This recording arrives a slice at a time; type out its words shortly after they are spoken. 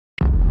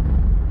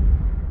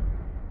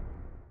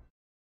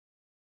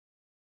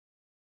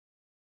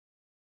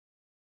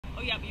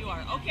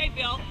Okay,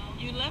 Bill,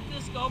 you left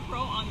this GoPro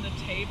on the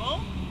table,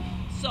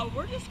 so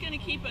we're just going to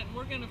keep it.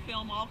 We're going to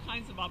film all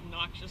kinds of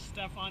obnoxious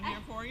stuff on here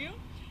for you.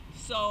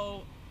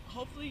 So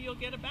hopefully you'll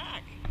get it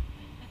back.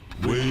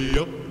 Way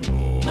up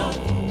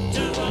north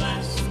to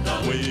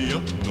Alaska. Way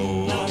up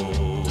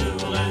north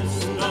to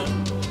Alaska.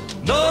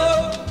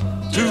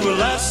 North to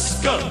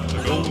Alaska.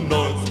 Go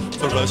north,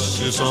 the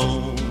rush is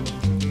on.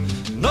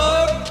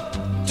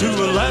 North to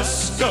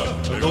Alaska.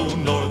 Go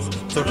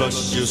north, the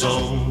rush is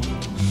on.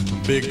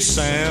 Big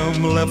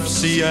Sam left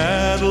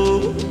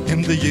Seattle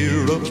in the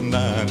year of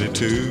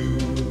 '92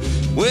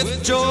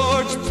 with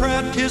George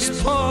Pratt, his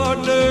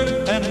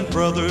partner, and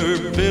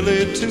brother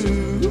Billy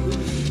too.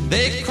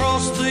 They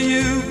crossed the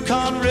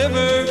Yukon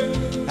River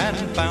and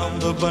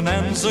found the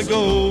Bonanza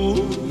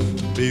Gold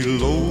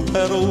below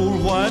that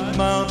old white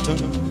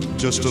mountain,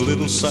 just a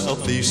little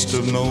southeast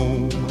of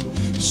Nome.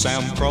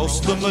 Sam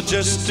crossed the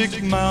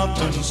majestic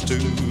mountains to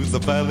the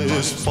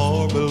valleys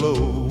far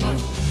below.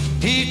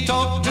 He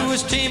talked to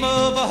his team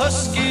of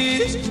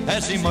huskies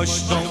as he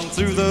mushed on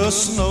through the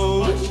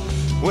snow,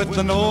 with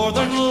the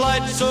northern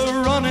lights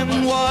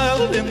a-running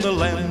wild in the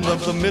land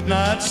of the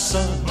midnight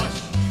sun.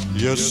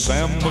 Yes,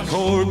 Sam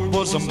McCord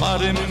was a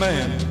mighty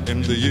man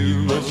in the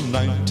year of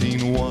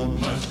 1901.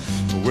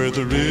 Where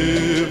the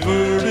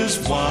river is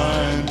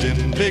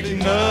winding, big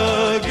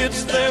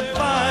nuggets they're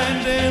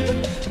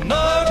finding.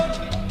 North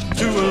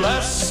to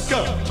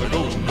Alaska,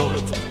 go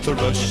north, the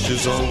rush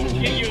is on.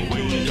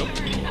 Way up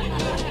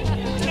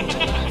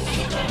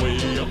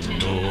way up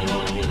north.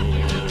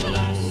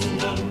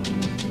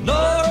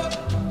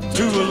 North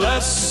to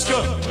Alaska,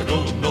 go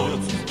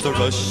north, the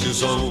rush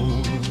is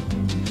on.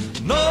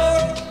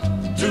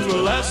 North to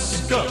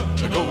Alaska,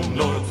 go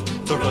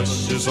north, the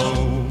rush is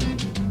on.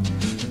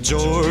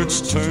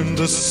 George turned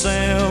to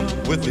Sam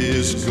with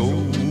his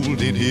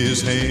gold in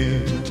his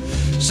hand.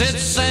 Said,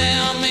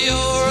 Sam,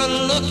 you're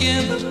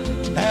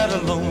looking at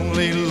a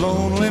lonely,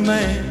 lonely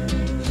man.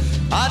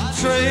 I'd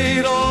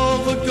trade all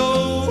the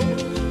gold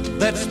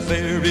that's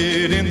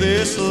buried in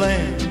this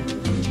land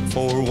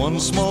for one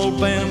small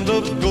band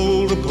of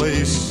gold to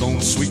place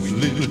on sweet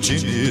little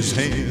Jenny's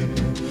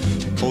hand.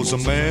 'Cause a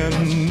man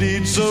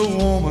needs a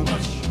woman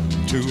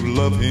to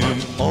love him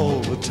all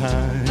the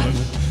time.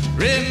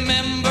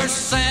 Remember,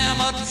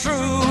 Sam, a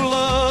true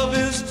love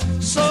is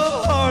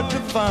so hard to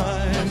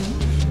find.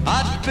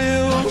 I'd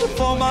build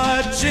for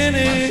my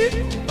Jenny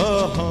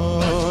a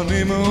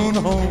honeymoon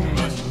home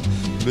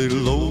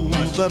below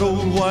that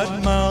old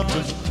white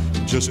mountain,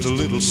 just a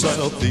little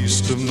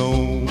southeast of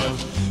Nome,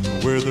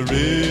 where the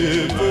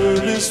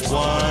river is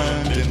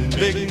winding,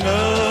 big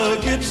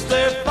nuggets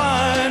they're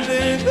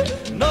finding.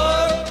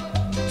 North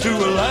to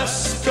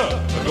Alaska,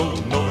 go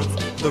north,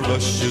 the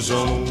rush is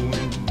on.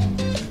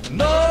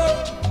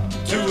 North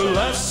to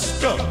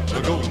Alaska,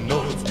 go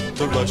north,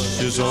 the rush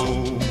is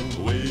on.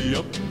 Way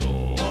up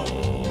north,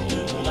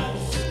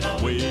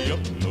 way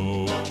up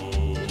north,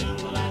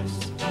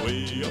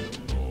 way up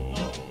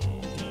north,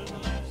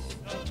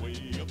 way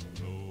up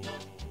north,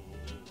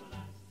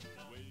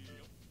 way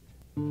up.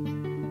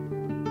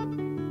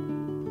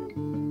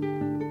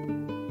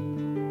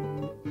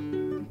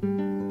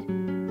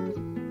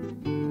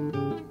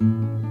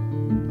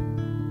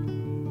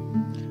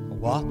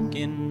 Walk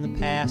in the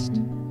past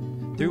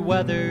through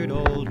weathered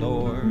old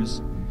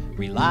doors,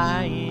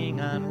 relying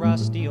on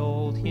rusty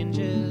old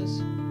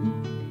hinges,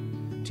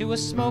 to a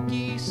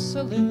smoky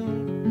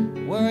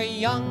saloon where a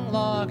young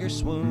logger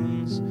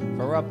swoons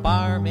for a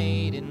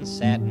barmaid in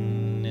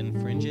satin and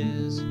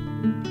fringes.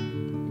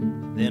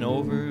 Then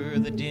over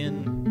the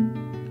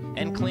din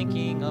and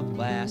clinking of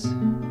glass,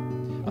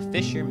 a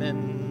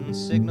fisherman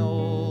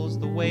signals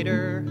the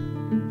waiter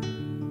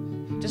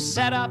to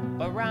set up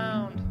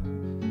around.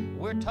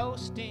 We're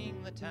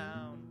toasting the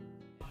town,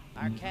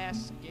 are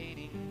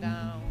cascading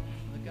down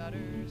the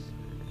gutters,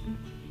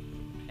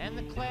 and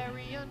the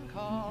clarion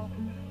call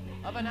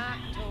of an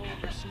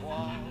October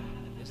squall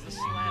is the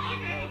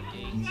slamming of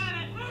gates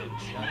and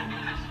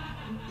shutters.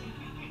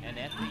 And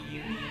at the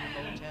Union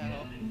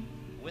Hotel,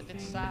 with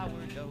its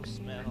sourdough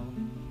smell,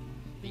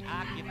 the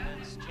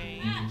occupants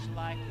change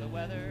like the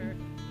weather.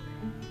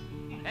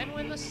 And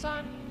when the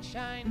sun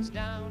shines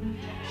down,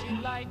 she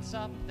lights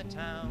up the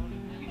town,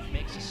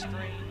 makes a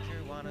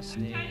stranger wanna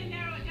stay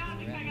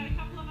forever.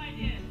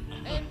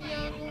 And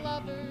young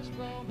lovers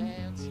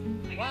romance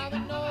while the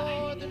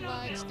northern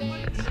lights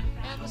dance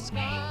and the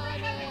sky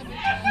never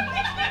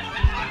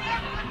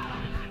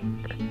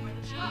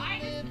changes. She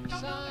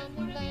lives on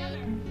the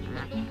land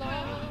that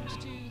belongs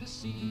to the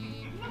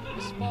sea,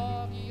 this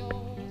foggy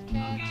old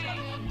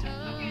Ketchikan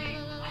town.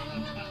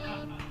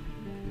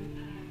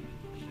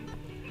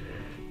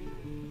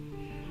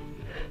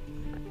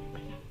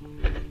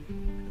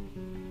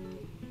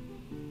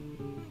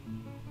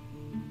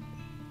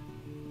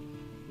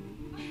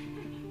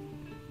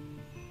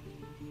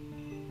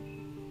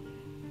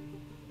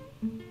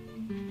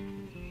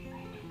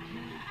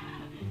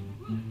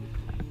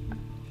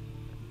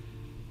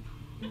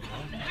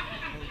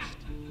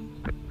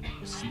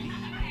 Sleep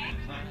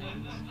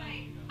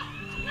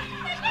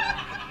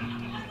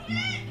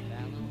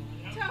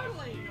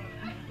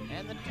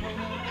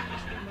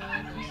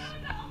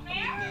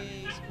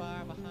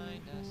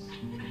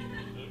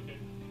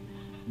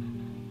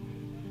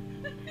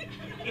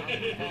She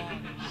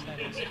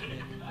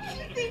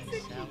thinks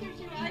that she gives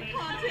you eye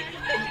contact.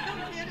 I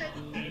don't get it.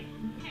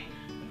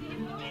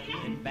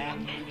 And back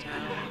in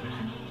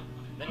town,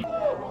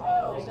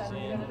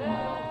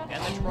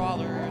 and the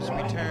trawlers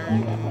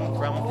return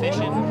from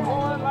fishing,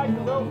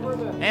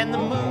 and the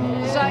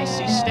moon's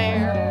icy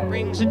stare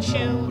brings a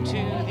chill to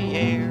the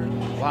air,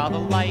 while the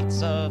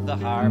lights of the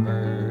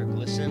harbor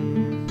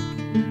glisten,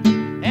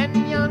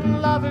 and young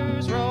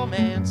lovers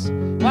romance,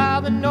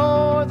 while the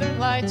northern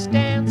lights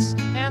dance,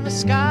 and the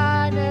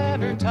sky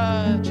never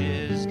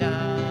touches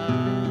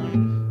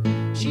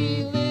down.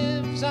 She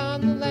lives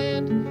on the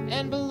land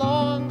and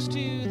belongs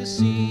to the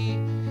sea,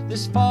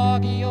 this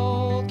foggy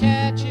old